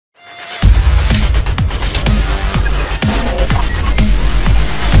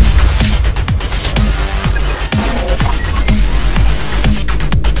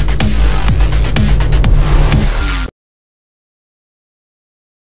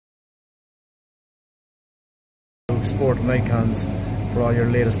sporting icons for all your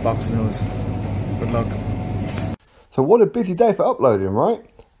latest boxing news. Good luck. So what a busy day for uploading, right?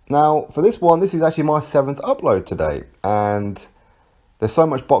 Now, for this one, this is actually my 7th upload today, and there's so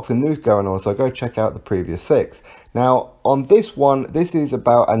much boxing news going on, so go check out the previous 6. Now, on this one, this is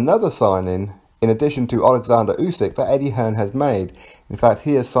about another signing, in addition to Alexander Usyk, that Eddie Hearn has made. In fact,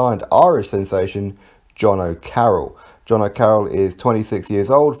 he has signed Irish sensation Jono Carroll. Jono Carroll is 26 years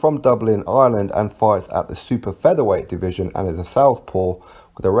old, from Dublin, Ireland, and fights at the super featherweight division and is a southpaw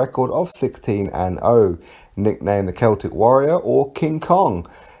with a record of 16-0, nicknamed the Celtic Warrior or King Kong.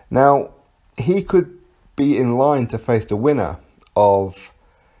 Now, he could be in line to face the winner of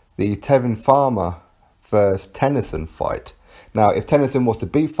the Tevin Farmer versus Tennyson fight. Now, if Tennyson was to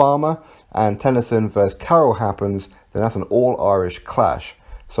beat Farmer and Tennyson versus Carroll happens, then that's an all-Irish clash.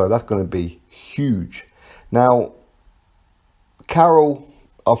 So that's going to be huge. Now, Carroll,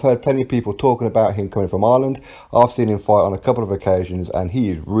 I've heard plenty of people talking about him coming from Ireland. I've seen him fight on a couple of occasions, and he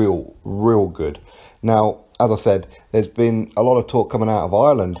is real good. Now, as I said, there's been a lot of talk coming out of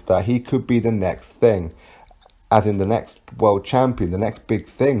Ireland that he could be the next thing, as in the next world champion, the next big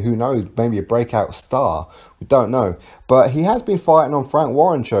thing. Who knows, maybe a breakout star, we don't know. But he has been fighting on Frank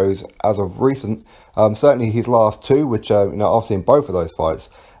Warren shows as of recent, certainly his last 2, which I've seen both of those fights,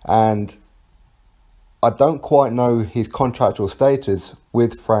 and I don't quite know his contractual status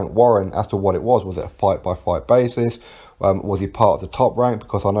with Frank Warren as to what it was. Was it a fight-by-fight basis? Was he part of the Top Rank?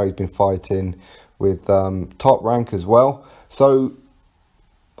 Because I know he's been fighting with Top Rank as well. So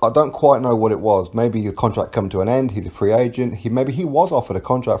I don't quite know what it was. Maybe the contract come to an end. He's a free agent. Maybe he was offered a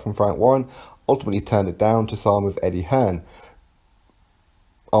contract from Frank Warren. Ultimately turned it down to sign with Eddie Hearn.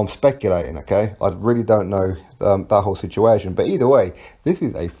 I'm speculating, okay? I really don't know that whole situation. But either way, this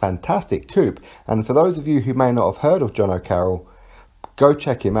is a fantastic coup. And for those of you who may not have heard of Jono Carroll, go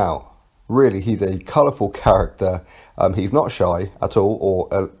check him out. Really, he's a colourful character. He's not shy at all,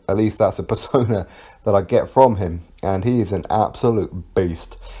 or at least that's a persona that I get from him. And he is an absolute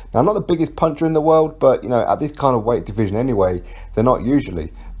beast. Now, I'm not the biggest puncher in the world, but, at this kind of weight division anyway, they're not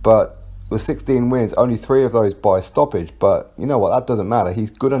usually. But with 16 wins, only 3 of those by stoppage. But you know what, that doesn't matter.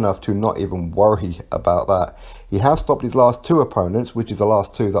 He's good enough to not even worry about that. He has stopped his last 2 opponents, which is the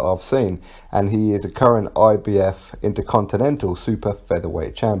last 2 that I've seen. And he is a current IBF Intercontinental Super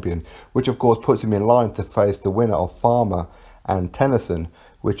Featherweight Champion, which of course puts him in line to face the winner of Farmer and Tennyson,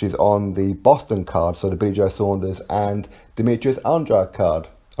 which is on the Boston card, so the BJ Saunders and Demetrius Andrade card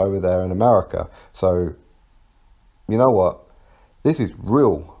over there in America. So, you know what? This is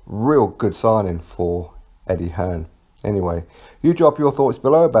real good signing for Eddie Hearn. Anyway, you drop your thoughts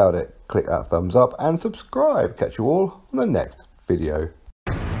below about it. Click that thumbs up and subscribe. Catch you all on the next video.